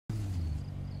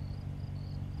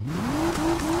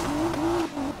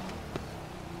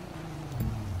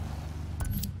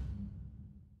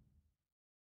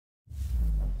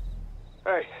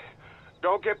Hey,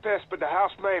 don't get pissed, but the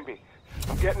house made me.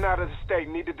 I'm getting out of the state.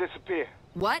 Need to disappear.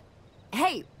 What?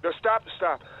 Hey! No, stop.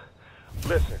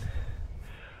 Listen,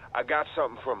 I got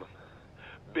something from him.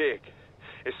 Big.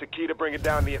 It's the key to bringing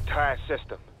down the entire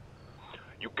system.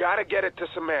 You gotta get it to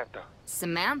Samantha.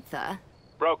 Samantha?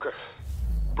 Broker.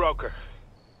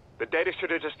 The data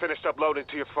should have just finished uploading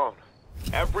to your phone.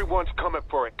 Everyone's coming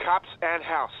for it, cops and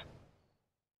house.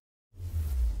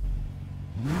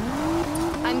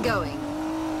 I'm going.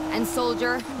 And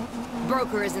Soldier,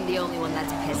 Broker isn't the only one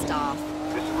that's pissed off.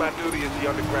 This is my duty as the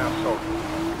underground soldier.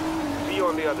 See you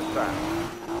on the other side.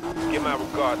 Give my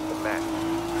regards to Matt.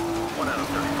 1 out of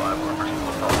 35 workers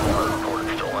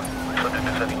reported stolen. Subject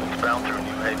is heading eastbound through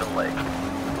New Haven Lake.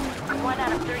 1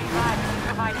 out of 35 can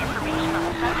provide information on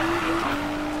the subject vehicle.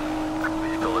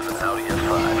 Vehicle is an Audi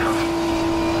S5.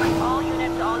 All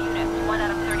units. 1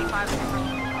 out of 35 can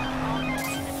proceed.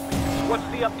 What's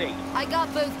the update? I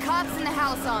got both cops in the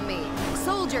house on me.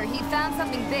 Soldier, he found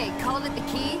something big. Called it the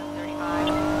key? 35.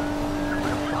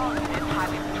 All units,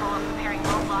 highway patrol are preparing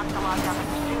roadblocks to lock down the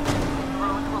pursuit. The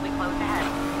roads will be closed ahead.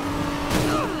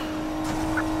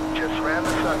 Just ran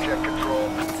the subject control.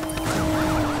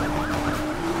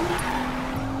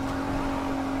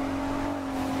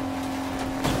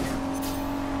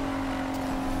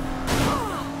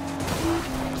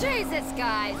 Jesus,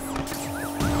 guys!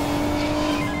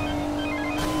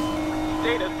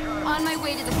 Status. On my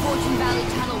way to the Fortune Valley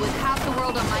Tunnel with half the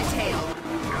world on my tail.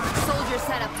 Soldier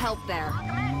set up help there.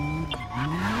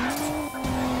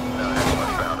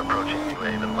 Bound approaching New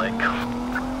Haven Lake.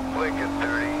 Lincoln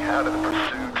 30, out of the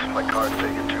pursuit. My car's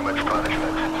taking too much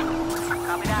punishment.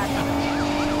 Copy that.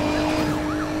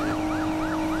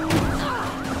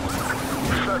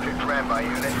 Subject ran by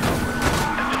unit.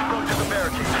 Just broke to the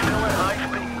barricade, still at high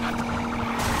speed.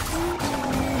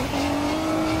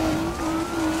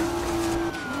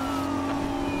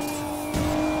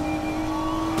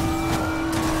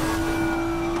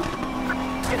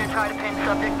 Gonna try to pin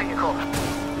subject vehicle.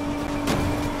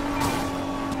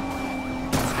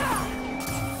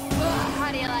 How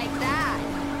do you like that?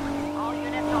 All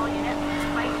units.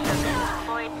 Spike subject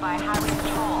deployed by highway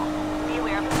patrol. Be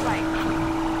aware of the spike.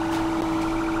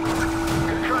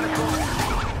 Gonna try to slow it.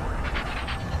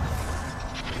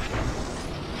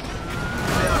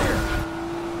 Stay out here.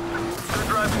 Good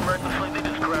driving recklessly, they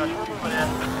just crashed. We're moving in.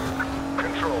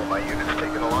 Control, my unit's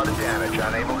taking a lot of damage.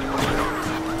 Unable to pursue.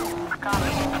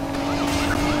 Copy.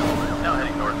 Now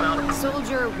heading northbound.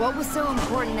 Soldier, what was so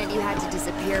important that you had to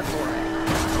disappear for it?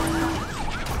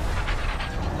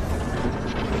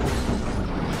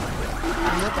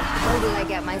 And what the hell did I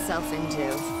get myself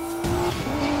into?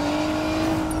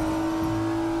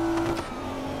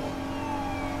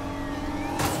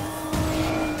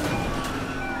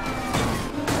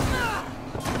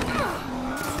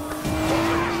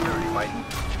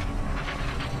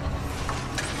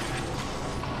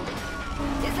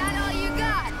 Is that all you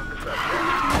got?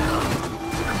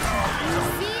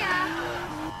 See ya!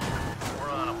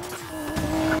 We're on them.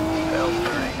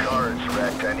 L30 car is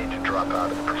wrecked. I need to drop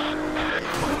out of the pursuit.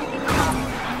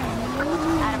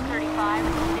 Adam 35,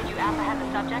 did you apprehend the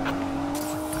subject?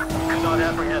 Could not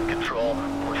apprehend control.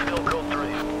 We're still code 3.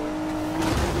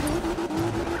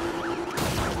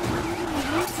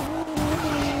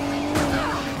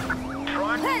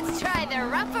 Let's try the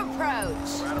rough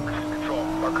approach. We're out of pursuit control.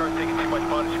 Our car's taking too much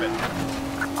punishment.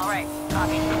 All right,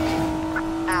 copy.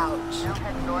 Ouch. Now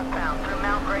head northbound through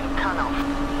Mount Green Tunnel.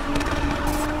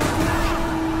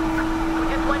 We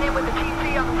just went in with the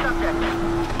TC on the subject.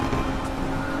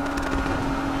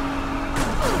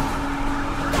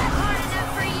 That's hard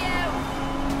enough for you.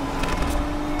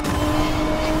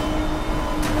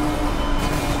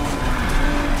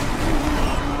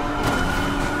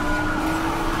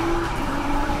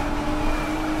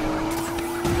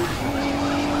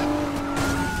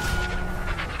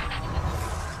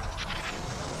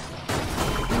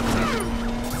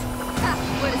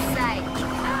 What a sight.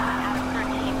 Adam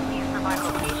 13, please provide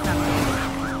location update.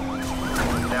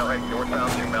 Now heading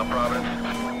northbound through Mount Providence.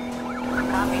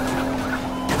 Copy.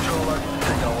 Control, our unit's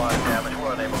taking a lot of damage.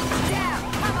 We're unable to... Down,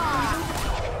 come on.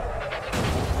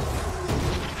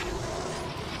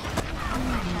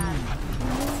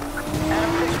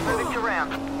 Adam 6, moving to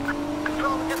ramp.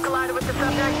 Control, we just collided with the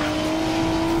subject.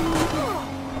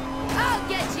 I'll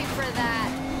get you for that.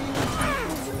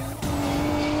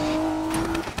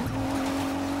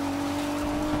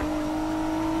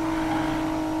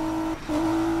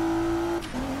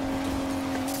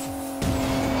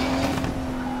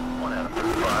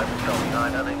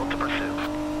 Unable to pursue.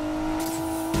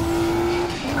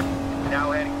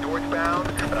 Now heading northbound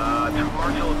to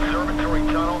Marshall Observatory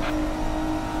Tunnel.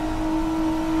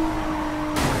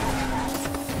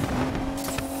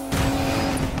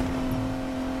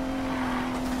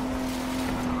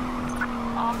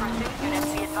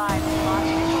 advised, lost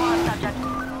visual on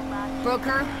subject.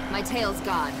 Broker, my tail's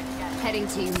gone. Heading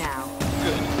to you now.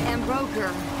 Good. And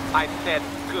Broker... I said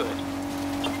good.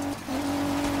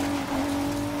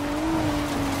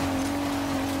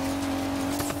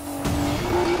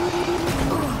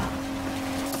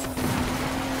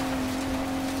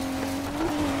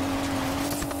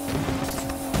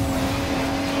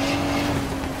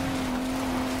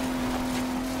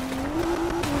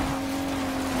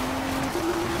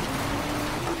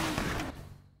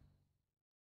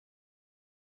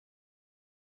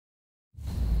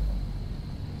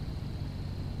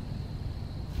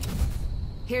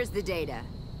 Here's the data.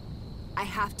 I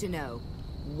have to know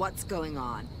what's going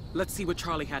on. Let's see what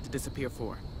Charlie had to disappear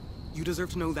for. You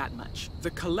deserve to know that much.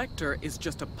 The Collector is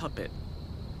just a puppet.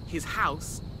 His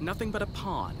house, nothing but a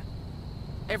pawn.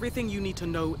 Everything you need to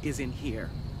know is in here.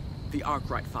 The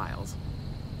Arkwright files.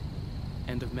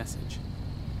 End of message.